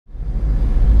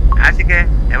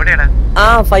ആ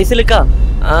ഫൈസലിക്ക.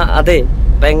 ആ അതെ,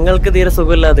 പെങ്ങൾക്ക് തീരെ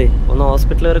സുഖമില്ലാതെ ഒന്ന്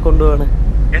ഹോസ്പിറ്റൽ വരെ കൊണ്ടുപോവാണ്.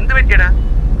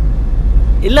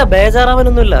 ഇല്ല,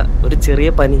 ബേജാറാവാനൊന്നുമില്ല. ഒരു ചെറിയ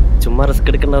പനി, ചുമ്മാ റിസ്ക്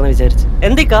എടുക്കണ്ടെന്ന് വിചാരിച്ചു.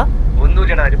 എന്തിക്കാ?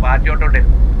 ഒന്നുമില്ലടാ, ഒരു പാറ്റോട്ടുണ്ട്.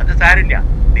 അത് സാരില്ല,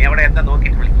 നീ അവിടെ എന്താ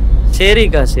നോക്കിട്ട് വിളി.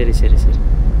 ശരിക്കാ, ശരി ശരി ശരി.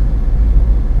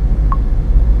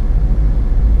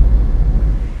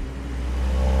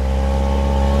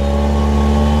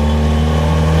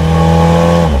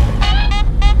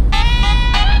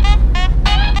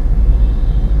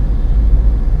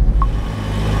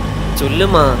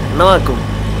 சொல்லுமா, என்னவாக்கும்?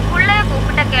 புள்ளைய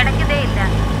கூப்பிட்ட கிடைக்கதே இல்ல.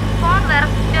 போன் வேற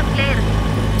சுவிட்ச் ஆஃப்லயே இருக்கு.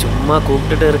 சும்மா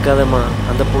கூப்பிட்டுட்டே இருக்காதம்மா.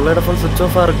 அந்த புள்ளையோட போன் சுவிட்ச்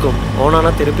ஆஃபா இருக்கும். ஓன்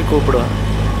ஆனா திருப்பி கூப்பிடுவா.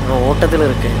 நான் ஓட்டத்துல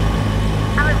இருக்கேன்.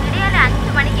 அவ விடியால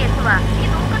 5 மணிக்கு எத்துவா. நீ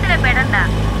தூக்கத்துல பெடண்டா.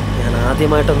 ഞാൻ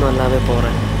ആദ്യമായിട്ടൊന്നും അല്ലാതെ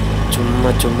പോറேன்.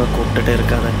 ചുമ്മാ ചുമ്മാ കൂപ്പിട്ടിട്ടേ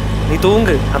ഇരിക്കാതെ. നീ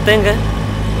തൂങ്ങ്. അത്തേങ്ക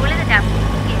உழுதுடா.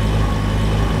 ஓகே.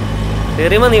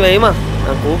 சரிம்மா, நீ வைமா,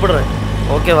 நான் கூப்பிடுறேன்.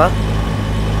 ஓகேவா?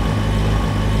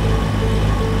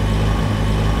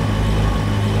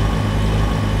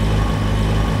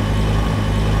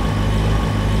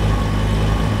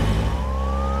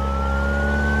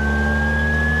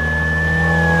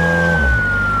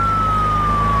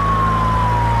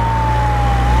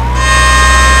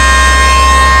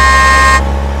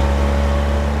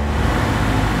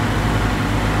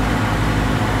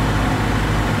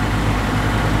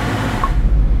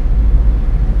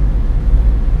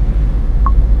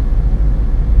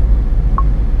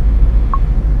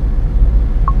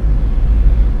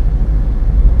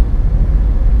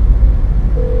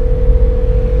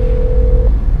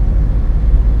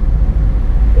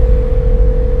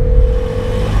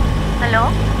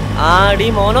 ആടി,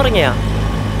 മോനുറങ്ങിയാ?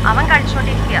 അവൻ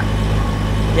കളിച്ചോണ്ടിരിക്കുക.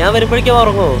 ഞാൻ വരുമ്പോഴേക്കും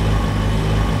ഉറങ്ങോ?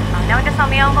 അവനവന്റെ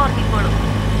സമയമാകുമ്പോ ഉറങ്ങിക്കോളും.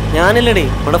 ഞാനില്ലടി,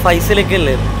 ഇവിടെ ഫൈസലൊക്കെ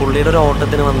അല്ലേ, പുള്ളിയുടെ ഒരു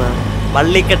ഓട്ടത്തിന് വന്ന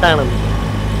വള്ളിക്കെട്ടാണെന്ന്.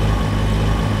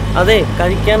 അതെ,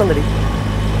 കഴിക്കാണെന്നടി.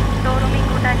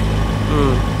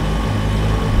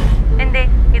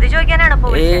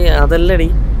 അതല്ലടി,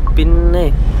 പിന്നെ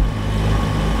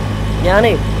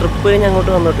ഞാനേ ട്രിപ്പ് കഴിഞ്ഞ്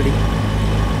അങ്ങോട്ട് വന്നോട്ടടി.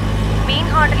 മീൻ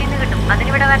ഹോട്ടലിൽ നിന്ന് കിട്ടും,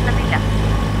 അതിനിവിടെ വരണമെന്നില്ല.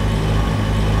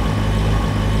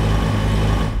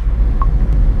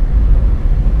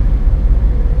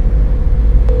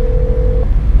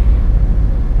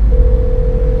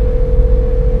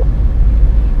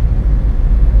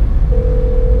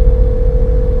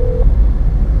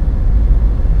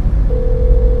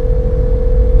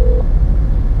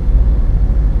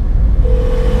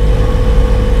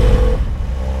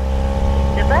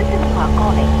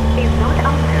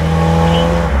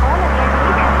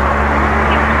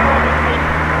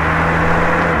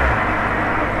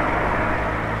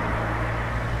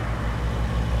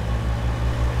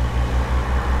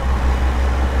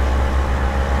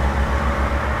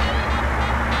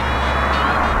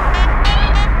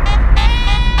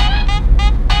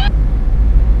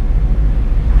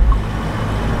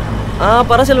 ആ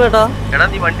പറ ചെലവേട്ടാ. എടാ,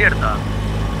 നീ വണ്ടി എടുത്താ?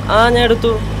 ആ, ഞാൻ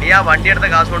എടുത്തു. നീ ആ വണ്ടി എടുത്ത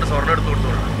കാശ് കൊണ്ട് സ്വർണ്ണം എടുത്തു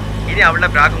കൊടുത്തോളാം. ഇനി അവളുടെ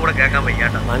പ്രാക്കും കൂടെ കേൾക്കാൻ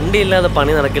വയ്യാട്ടാ. വണ്ടി ഇല്ലാതെ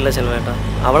പണി നടക്കില്ല ചെലവേട്ടാ.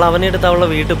 അവൾ അവനെടുത്ത് അവളെ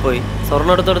വീട്ടിൽ പോയി.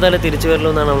 സ്വർണ്ണം എടുത്തു കൊടുത്താലേ തിരിച്ചു വരലൂ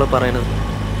എന്നാണ് അവള് പറയുന്നത്.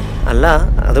 അല്ല,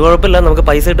 അത് കുഴപ്പമില്ല, നമുക്ക്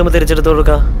പൈസ കിട്ടുമ്പോൾ തിരിച്ചെടുത്ത്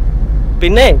കൊടുക്കാം.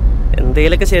 പിന്നെ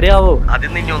എന്തെങ്കിലുമൊക്കെ ശരിയാവോ? അതിൽ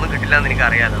നിന്ന് ഒന്നും കിട്ടില്ല എന്ന് എനിക്ക്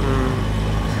അറിയാലോ.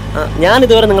 ഞാൻ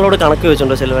ഇതുവരെ നിങ്ങളോട് കണക്ക്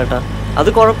വെച്ചിട്ടുണ്ടോ ചെലവേട്ടാ?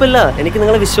 അത് കുഴപ്പമില്ല, എനിക്ക്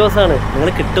നിങ്ങളെ വിശ്വാസമാണ്.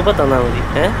 നിങ്ങൾ കിട്ടുമ്പോൾ തന്നാ മതി.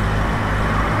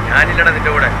 ഞാനില്ലടാ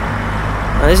നിന്റെ കൂടെ.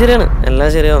 അത് ശരിയാണ്, എല്ലാം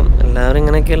ശരിയാവും. എല്ലാവരും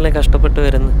ഇങ്ങനെയൊക്കെയല്ലേ കഷ്ടപ്പെട്ട്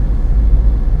വരുന്നത്.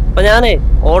 അപ്പൊ ഞാനേ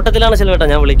ഓട്ടത്തിലാണ് ചെലവേട്ടാ,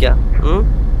 ഞാൻ വിളിക്കാം.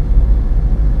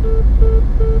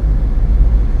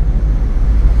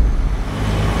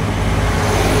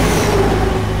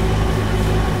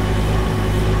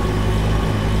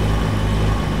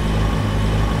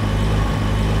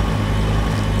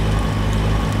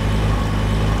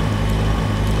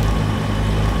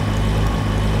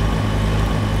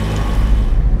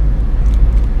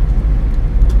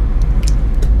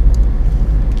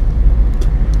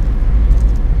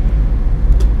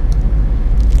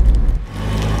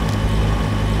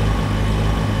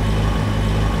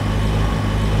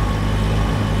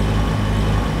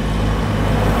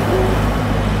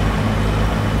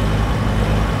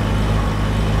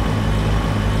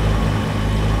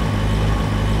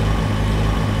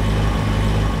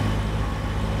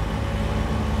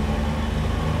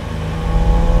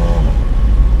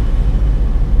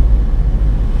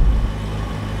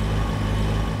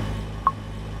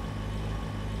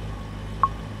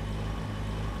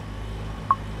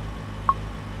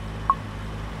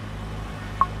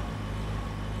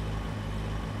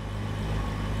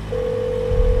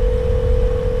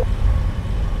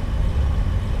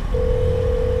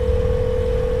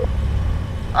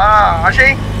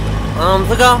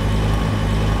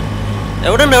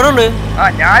 എവിടെ ഉണ്ട്? ആ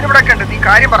ഞാനിവിടെ ഒക്കെ ഉണ്ട്. നീ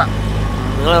കാര്യം പറ.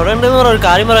 നിങ്ങൾ എവിടെ ഉണ്ടെന്ന് പറ, ഒരു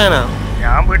കാര്യം പറയാനാ.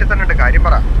 ഞാൻ വീട്ടിൽ തന്നെ ഉണ്ട്. കാര്യം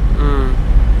പറ.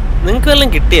 നിങ്ങക്ക് വല്ലതും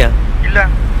കിട്ടിയാ? ഇല്ല,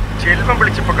 ചെൽവം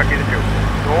വിളിച്ചപ്പോ കട്ടിയതിന്റെ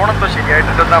ഓണത്തോ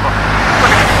ശരിയായിട്ടില്ലെന്നാ പറഞ്ഞു.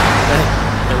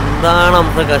 എന്താണ്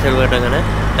അംസക്ക ചെലവായിട്ട് അങ്ങനെ?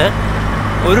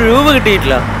 ഒരു രൂപ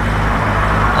കിട്ടിയിട്ടില്ല.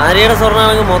 ആര്യയുടെ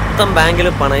സ്വർണ്ണാണെങ്കിൽ മൊത്തം ബാങ്കിൽ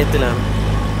പണയത്തിലാണ്.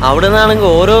 അവിടെ നിന്നാണെങ്കിൽ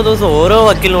ഓരോ ദിവസം ഓരോ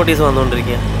വക്കീൽ നോട്ടീസ്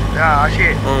വന്നുകൊണ്ടിരിക്കുക.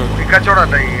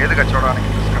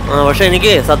 പക്ഷെ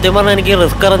എനിക്ക് സത്യം പറഞ്ഞാൽ എനിക്ക്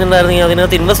റിസ്ക് അറിഞ്ഞിട്ടുണ്ടായിരുന്നെങ്കിൽ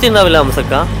അതിനകത്ത് ഇൻവെസ്റ്റ് ഉണ്ടാവില്ല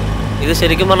അംസക്ക. ഇത്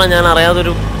ശരിക്കും പറഞ്ഞാൽ ഞാൻ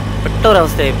അറിയാതൊരു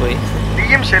പെട്ടൊരവസ്ഥയായി പോയി.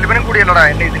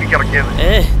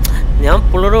 ഞാൻ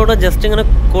പുള്ളിയുടെ കൂടെ ജസ്റ്റ് ഇങ്ങനെ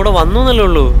കൂടെ വന്നു എന്നല്ലേ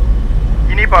ഉള്ളൂ.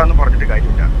 ഇനിയിപ്പോ അതൊന്നും പറഞ്ഞിട്ട്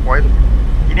കാര്യമില്ല, പോയത്.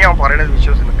 ഇനി അവൻ പറയണത്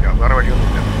വിശ്വസിച്ച് നിൽക്കുക, വേറെ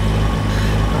വഴിയൊന്നുമില്ല.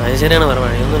 അത് ശരിയാണ്, വേറെ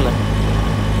വഴിയൊന്നുമില്ല.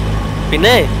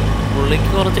 പിന്നെ പുള്ളിക്ക്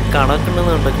കുറച്ച്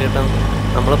കടക്കുണ്ടെന്ന് കണ്ടോ കേട്ടോ.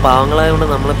 നമ്മള് പാവങ്ങളായതുകൊണ്ട്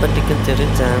നമ്മളെ പറ്റിക്കാൻ ചെറിയ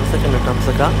ചാൻസ് ഒക്കെ ഉണ്ട്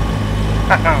അംസക്ക.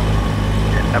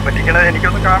 എന്നെ പറ്റിക്കണത്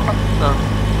എനിക്കൊന്ന് കാണണം. ആ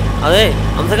അതെ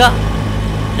അംസക്ക,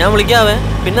 ഞാൻ വിളിക്കാവേ.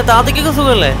 പിന്നെ താത്തയ്ക്കൊക്കെ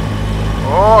സുഖമല്ലേ?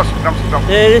 ഓ സുഖം സുഖം.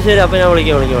 ശരി, അപ്പൊ ഞാൻ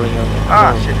വിളിക്കാം. ആ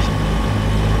ശരി.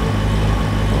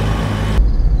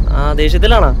 ആ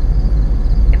ദേഷ്യത്തിലാണോ?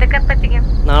 ഇതൊക്കെ പറ്റിക്കും.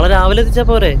 നാളെ രാവിലെ എത്തിച്ചാ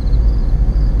പോരെ?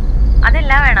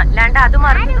 അതെല്ലാം വേണം, അല്ലാണ്ട് അത്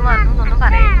മറന്നു ഇത് മറന്നു എന്നൊന്നും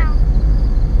പറയരുത്.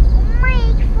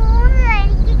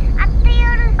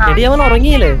 എടി അവൻ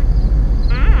ഉറങ്ങിയില്ലേ?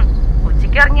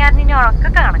 ഉച്ചക്ക് ഇറങ്ങിയായിരുന്നു, ഇനി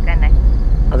ഉറക്കൊക്കെ കണക്കന്നെ.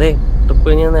 അതെ, ട്രിപ്പ്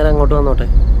കഴിഞ്ഞാൽ നേരെ അങ്ങോട്ട് വന്നോട്ടെ.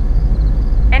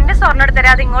 എന്റെ സ്വർണ്ണം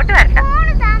എടുത്തരാ, അത് ഇങ്ങോട്ട് വരണ്ട.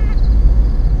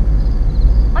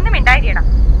 ഒന്ന് മിണ്ടായിരിക്കണം,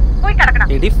 പോയി കിടക്കണം.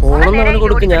 എടി ഫോണൊന്നും അവന്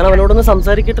കൊടുക്കും, ഞാൻ അവനോടൊന്ന്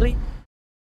സംസാരിക്കട്ടെ.